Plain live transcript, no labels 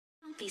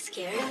Be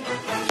scared.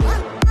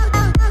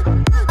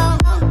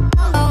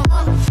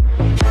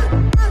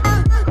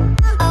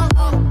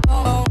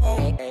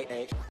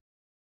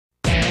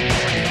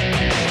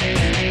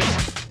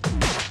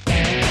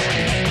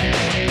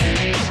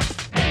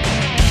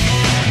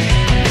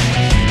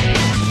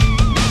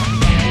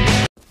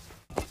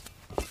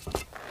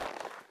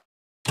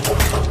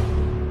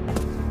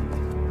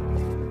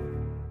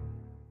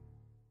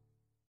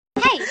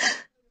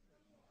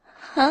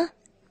 Huh?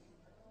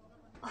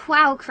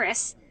 Wow,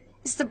 Chris.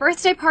 Is the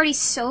birthday party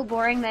so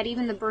boring that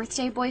even the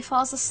birthday boy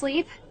falls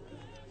asleep?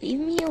 Leave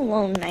me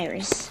alone,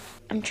 Iris.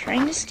 I'm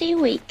trying to stay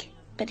awake,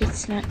 but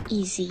it's not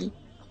easy.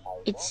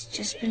 It's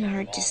just been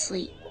hard to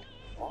sleep.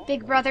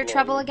 Big brother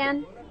trouble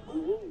again?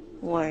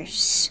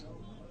 Worse.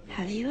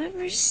 Have you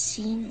ever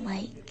seen,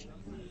 like,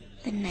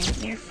 the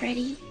nightmare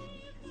Freddy?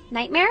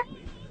 Nightmare?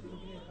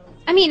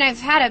 I mean,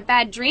 I've had a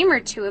bad dream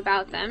or two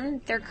about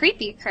them. They're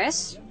creepy,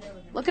 Chris.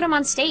 Look at them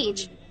on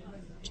stage.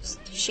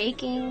 Just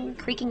shaking,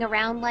 creaking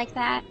around like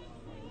that.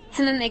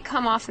 And then they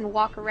come off and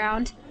walk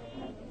around.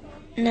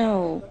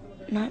 No,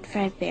 not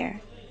Fredbear.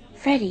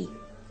 Freddy,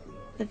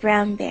 the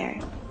brown bear.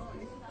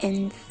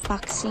 And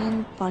Foxy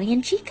and Bonnie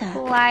and Chica.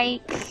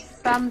 Like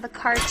from the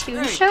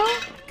cartoon show?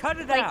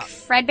 Cut it Like out.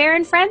 Fredbear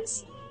and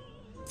Friends?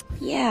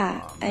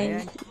 Yeah,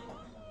 I've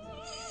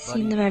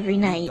seen them every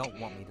night.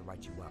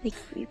 They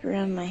creep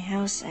around my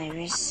house,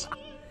 Iris.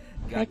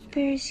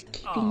 Fredbear's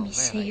keeping me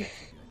safe.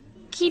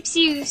 Keeps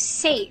you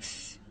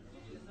safe.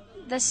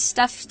 The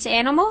stuffed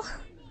animal?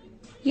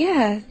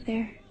 Yeah,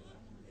 they're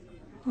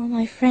all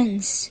my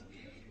friends.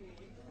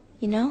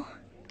 You know?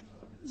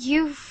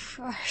 You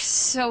are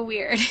so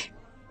weird.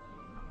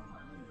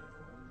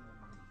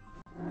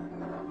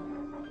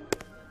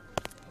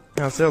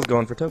 How's sales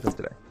going for tokens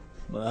today?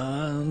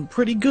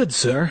 Pretty good,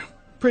 sir.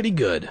 Pretty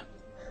good.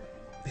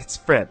 It's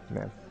Fred,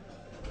 man.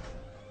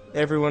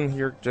 Everyone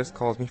here just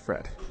calls me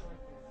Fred.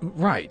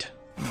 Right.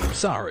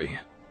 Sorry.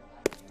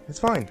 It's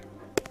fine.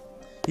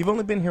 You've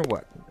only been here,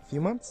 what, a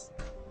few months?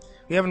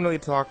 We haven't really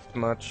talked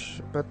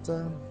much, but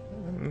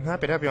I'm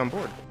happy to have you on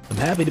board. I'm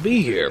happy to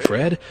be here,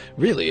 Fred.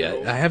 Really,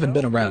 I haven't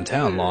been around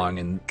town long,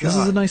 and this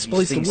is a nice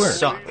place to work.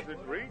 Suck.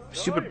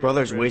 Stupid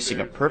brother's wasting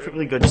a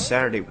perfectly good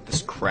Saturday with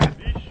this crap.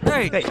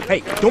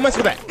 Hey, don't mess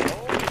with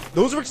that.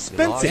 Those are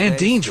expensive. And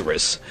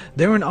dangerous.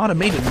 They're in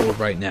automated mode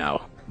right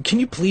now. Can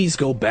you please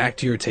go back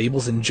to your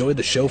tables and enjoy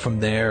the show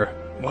from there?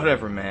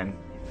 Whatever, man.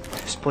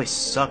 This place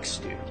sucks,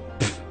 dude.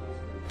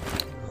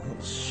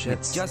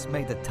 Shit. Just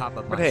made the top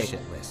of my But hey, shit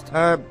list.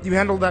 you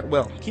handled that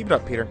well. Keep it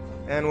up, Peter.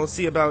 And we'll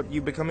see about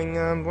you becoming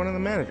one of the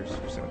managers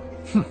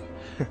soon.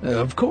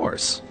 Of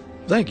course.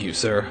 Thank you,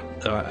 sir.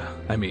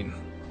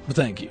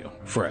 Thank you,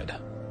 Fred.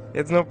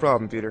 It's no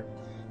problem, Peter.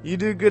 You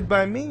do good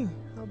by me,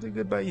 I'll do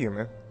good by you,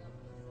 man.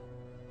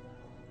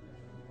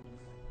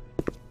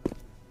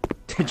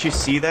 Did you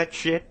see that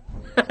shit?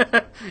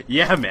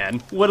 Yeah,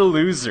 man. What a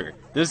loser.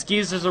 Those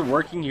geezers are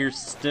working here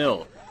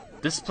still.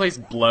 This place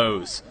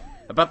blows.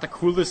 About the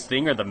coolest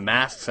thing are the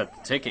masks at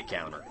the ticket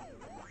counter.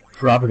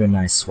 Robert and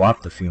I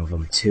swapped a few of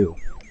them, too.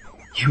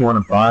 You want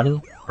a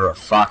Bonnie or a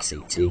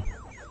Foxy, T?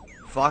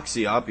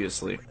 Foxy,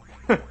 obviously.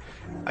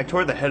 I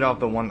tore the head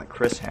off the one that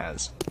Chris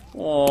has.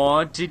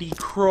 Aw, did he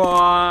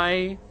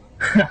cry?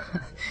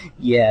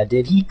 Yeah,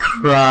 did he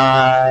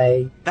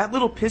cry? That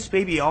little piss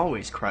baby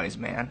always cries,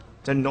 man.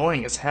 It's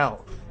annoying as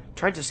hell.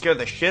 Tried to scare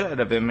the shit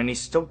out of him, and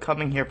he's still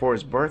coming here for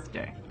his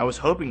birthday. I was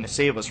hoping to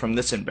save us from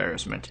this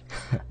embarrassment.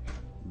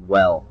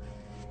 Well,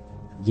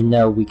 you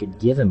know, we could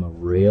give him a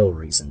real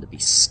reason to be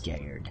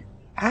scared.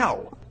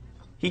 How?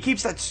 He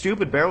keeps that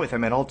stupid bear with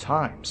him at all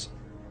times.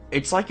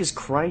 It's like his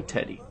cry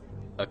teddy.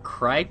 A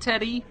cry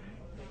teddy?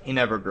 He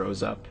never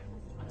grows up.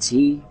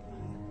 T,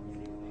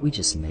 we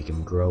just make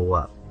him grow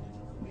up.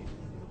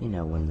 You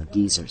know, when the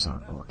geezers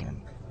aren't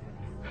looking.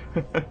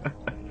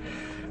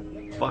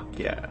 Fuck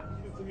yeah.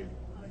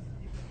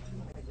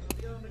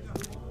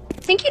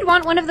 Think you'd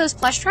want one of those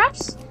plush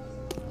traps?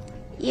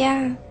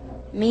 Yeah,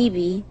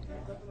 maybe.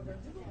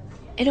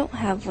 I don't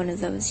have one of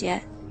those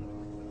yet.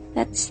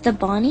 That's the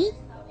Bonnie?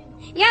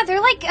 Yeah,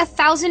 they're like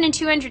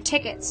 1,200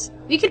 tickets.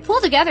 We could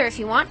pull together if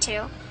you want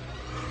to.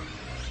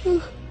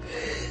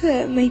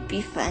 That might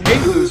be fun. Hey,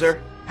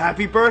 loser.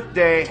 Happy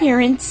birthday.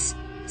 Terrence,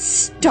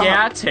 stop.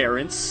 Yeah,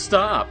 Terrence,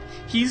 stop.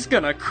 He's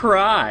gonna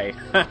cry.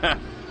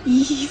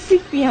 You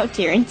freak me out,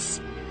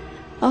 Terrence.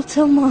 I'll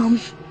tell Mom.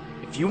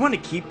 If you want to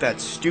keep that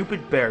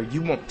stupid bear,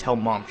 you won't tell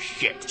Mom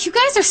shit. You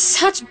guys are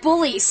such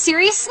bullies.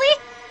 Seriously?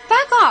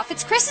 Back off.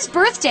 It's Chris's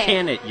birthday.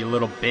 Can it, you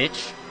little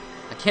bitch?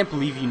 I can't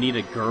believe you need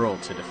a girl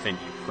to defend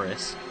you,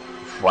 Chris.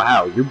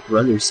 Wow, your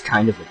brother's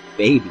kind of a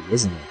baby,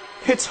 isn't it?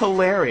 It's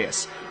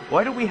hilarious.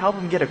 Why don't we help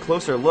him get a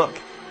closer look?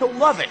 He'll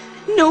love it.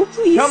 No,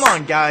 please. Come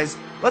on, guys.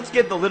 Let's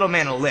give the little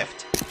man a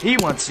lift. He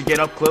wants to get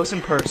up close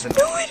in person.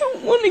 No, I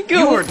don't want to go.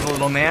 You heard the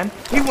little man.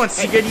 He wants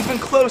to get even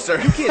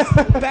closer. You kids,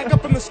 back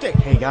up from the stick.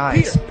 Hey,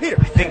 guys. Peter.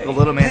 I think the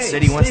little man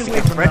said he wants to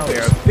give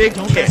Fredbear a big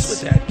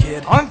kiss. With that,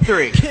 kid. On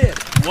 3. Kid.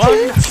 1,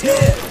 2.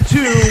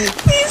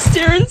 Please,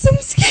 Terrence, I'm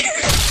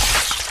scared.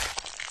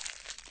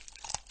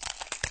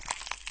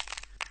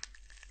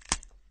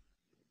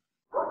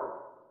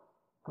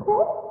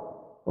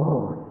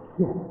 Oh,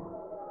 shit.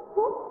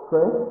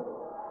 Chris?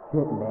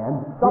 Shit,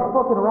 man. Stop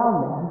fucking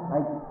around,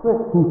 man. Chris,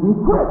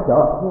 Chris,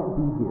 can't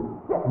be here.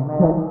 Shit,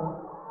 man.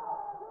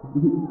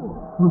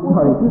 I'm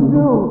sorry,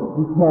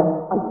 we can't.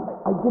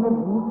 I didn't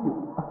mean to.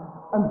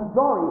 I'm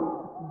sorry.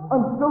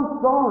 I'm so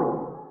sorry.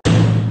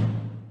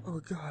 Oh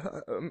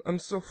god, I'm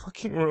so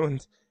fucking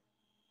ruined.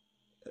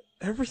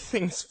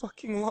 Everything's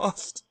fucking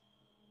lost.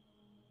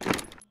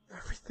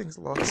 Everything's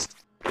lost.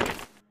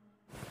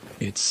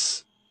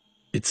 It's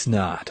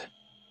not.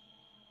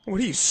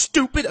 What are you,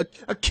 stupid?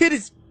 A kid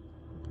is...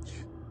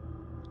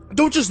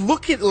 Don't just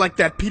look at it like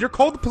that, Peter.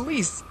 Call the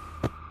police.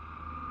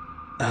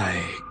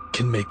 I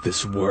can make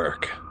this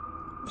work.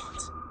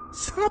 What?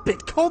 Stop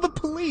it. Call the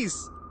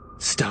police.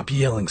 Stop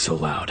yelling so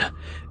loud.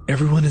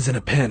 Everyone is in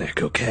a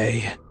panic,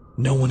 okay?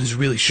 No one is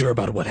really sure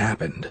about what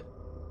happened.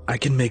 I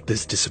can make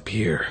this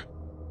disappear.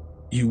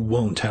 You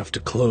won't have to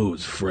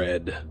close,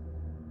 Fred.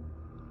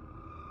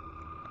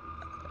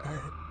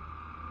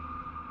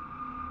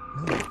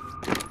 No.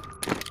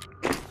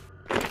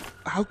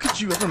 How could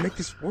you ever make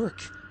this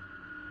work?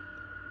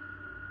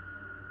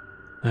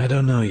 I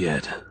don't know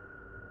yet.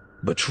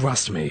 But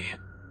trust me,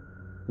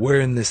 we're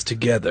in this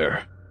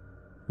together,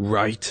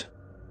 right?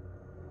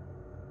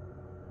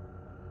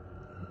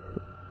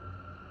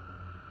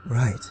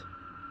 Right.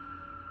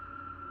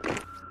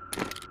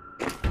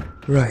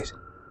 Right.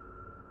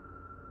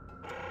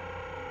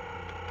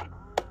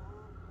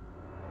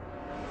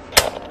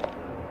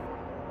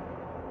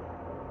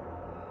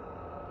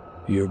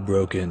 You're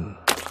broken,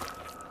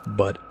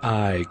 but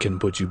I can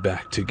put you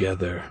back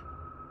together.